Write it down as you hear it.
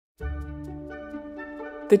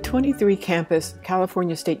The 23-campus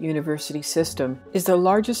California State University system is the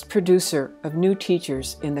largest producer of new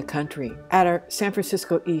teachers in the country. At our San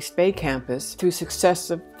Francisco East Bay campus, through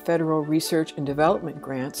successive federal research and development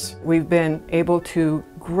grants, we've been able to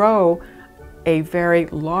grow a very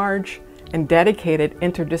large and dedicated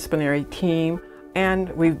interdisciplinary team, and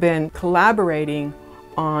we've been collaborating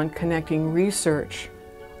on connecting research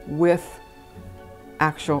with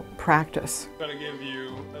actual practice. I'm going to give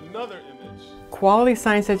you another image. Quality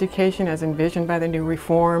science education as envisioned by the new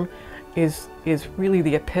reform is really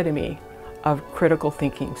the epitome of critical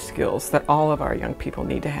thinking skills that all of our young people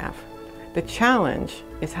need to have. The challenge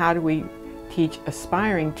is, how do we teach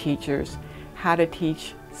aspiring teachers how to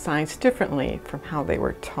teach science differently from how they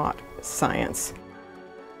were taught science?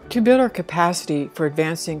 To build our capacity for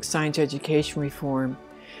advancing science education reform,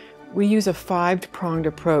 we use a five-pronged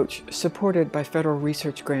approach supported by federal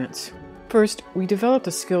research grants. First, we develop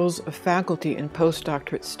the skills of faculty and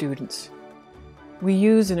postdoctorate students. We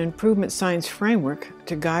use an improvement science framework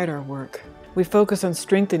to guide our work. We focus on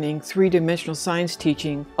strengthening three-dimensional science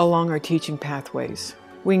teaching along our teaching pathways.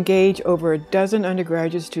 We engage over a dozen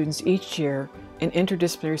undergraduate students each year in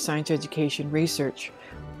interdisciplinary science education research.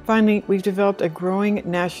 Finally, we've developed a growing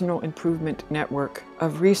national improvement network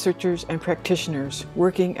of researchers and practitioners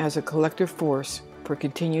working as a collective force for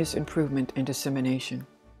continuous improvement and dissemination.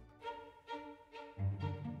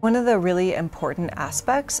 One of the really important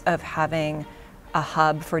aspects of having a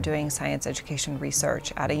hub for doing science education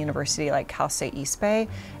research at a university like Cal State East Bay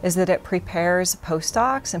is that it prepares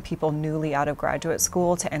postdocs and people newly out of graduate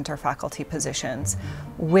school to enter faculty positions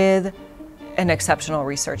with an exceptional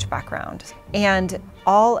research background. And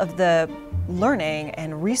all of the learning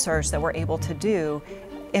and research that we're able to do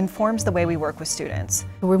informs the way we work with students.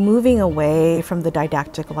 We're moving away from the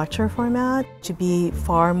didactic lecture format to be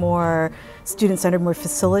far more student-centered, more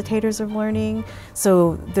facilitators of learning.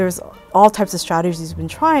 So there's all types of strategies we've been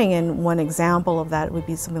trying, and one example of that would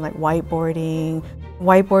be something like whiteboarding.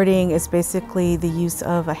 Whiteboarding is basically the use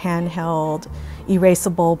of a handheld,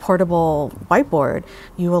 erasable, portable whiteboard.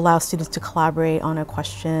 You allow students to collaborate on a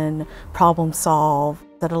question, problem solve,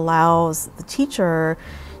 that allows the teacher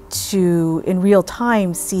to, in real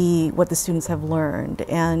time, see what the students have learned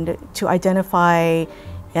and to identify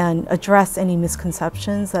and address any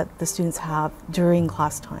misconceptions that the students have during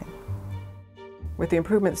class time. With the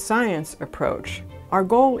improvement science approach, our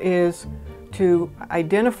goal is to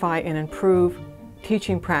identify and improve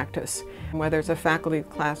teaching practice, whether it's a faculty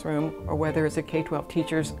classroom or whether it's a K-12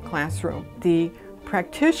 teacher's classroom. The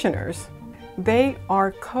practitioners, they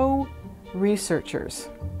are co-researchers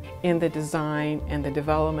in the design and the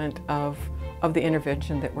development of the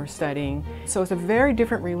intervention that we're studying. So it's a very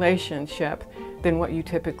different relationship than what you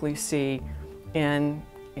typically see in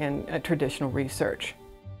a traditional research.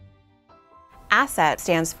 ASET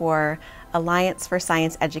stands for Alliance for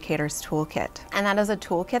Science Educators Toolkit, and that is a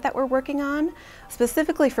toolkit that we're working on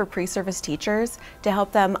specifically for pre-service teachers to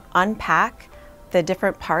help them unpack the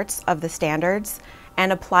different parts of the standards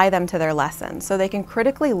and apply them to their lessons, so they can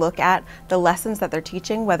critically look at the lessons that they're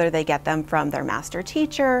teaching, whether they get them from their master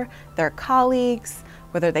teacher, their colleagues,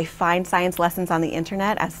 whether they find science lessons on the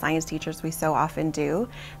internet, as science teachers we so often do.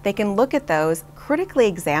 They can look at those, critically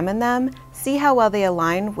examine them, see how well they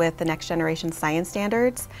align with the next generation science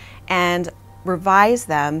standards, and revise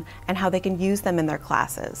them and how they can use them in their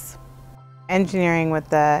classes. Engineering with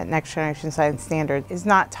the next generation science standard is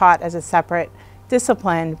not taught as a separate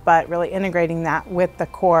discipline, but really integrating that with the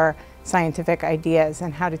core scientific ideas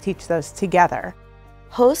and how to teach those together.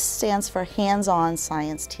 HOST stands for hands-on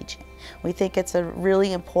science teaching. We think it's a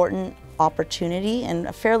really important opportunity and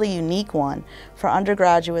a fairly unique one for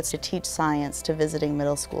undergraduates to teach science to visiting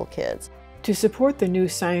middle school kids. To support the new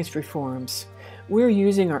science reforms, we're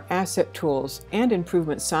using our ASET tools and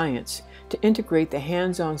improvement science to integrate the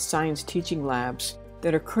hands-on science teaching labs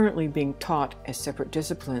that are currently being taught as separate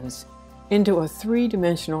disciplines into a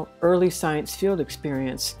three-dimensional early science field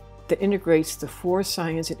experience that integrates the 4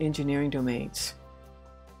 science and engineering domains.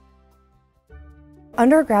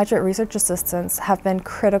 Undergraduate research assistants have been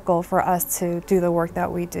critical for us to do the work that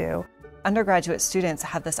we do. Undergraduate students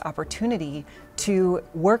have this opportunity to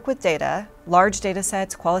work with data, large data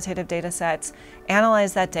sets, qualitative data sets,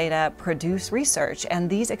 analyze that data, produce research, and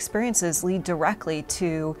these experiences lead directly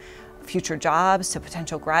to future jobs, to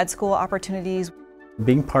potential grad school opportunities.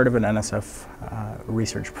 Being part of an NSF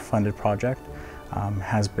research-funded project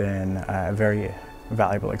has been a very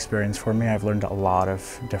valuable experience for me. I've learned a lot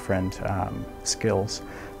of different skills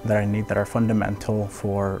that I need that are fundamental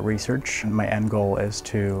for research. My end goal is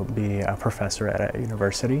to be a professor at a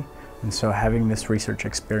university And so having this research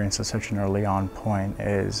experience at such an early on point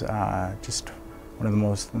is just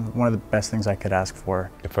one of the best things I could ask for.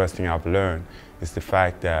 The first thing I've learned is the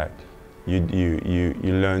fact that you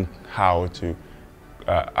learn how to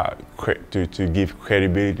give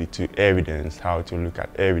credibility to evidence, how to look at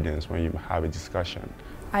evidence when you have a discussion.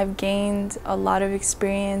 I've gained a lot of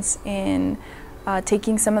experience in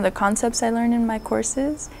taking some of the concepts I learned in my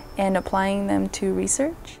courses and applying them to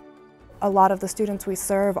research. A lot of the students we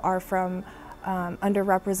serve are from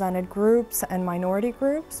underrepresented groups and minority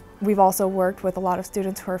groups. We've also worked with a lot of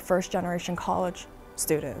students who are first-generation college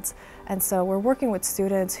students. And so we're working with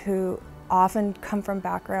students who often come from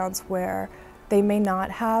backgrounds where they may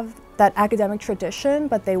not have that academic tradition,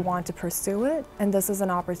 but they want to pursue it, and this is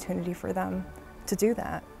an opportunity for them to do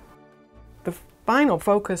that. The final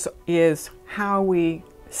focus is how we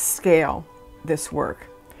scale this work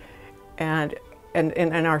and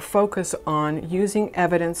our focus on using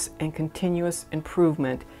evidence and continuous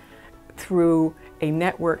improvement through a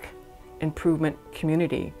network improvement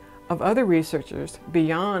community of other researchers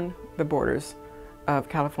beyond the borders of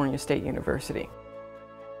California State University.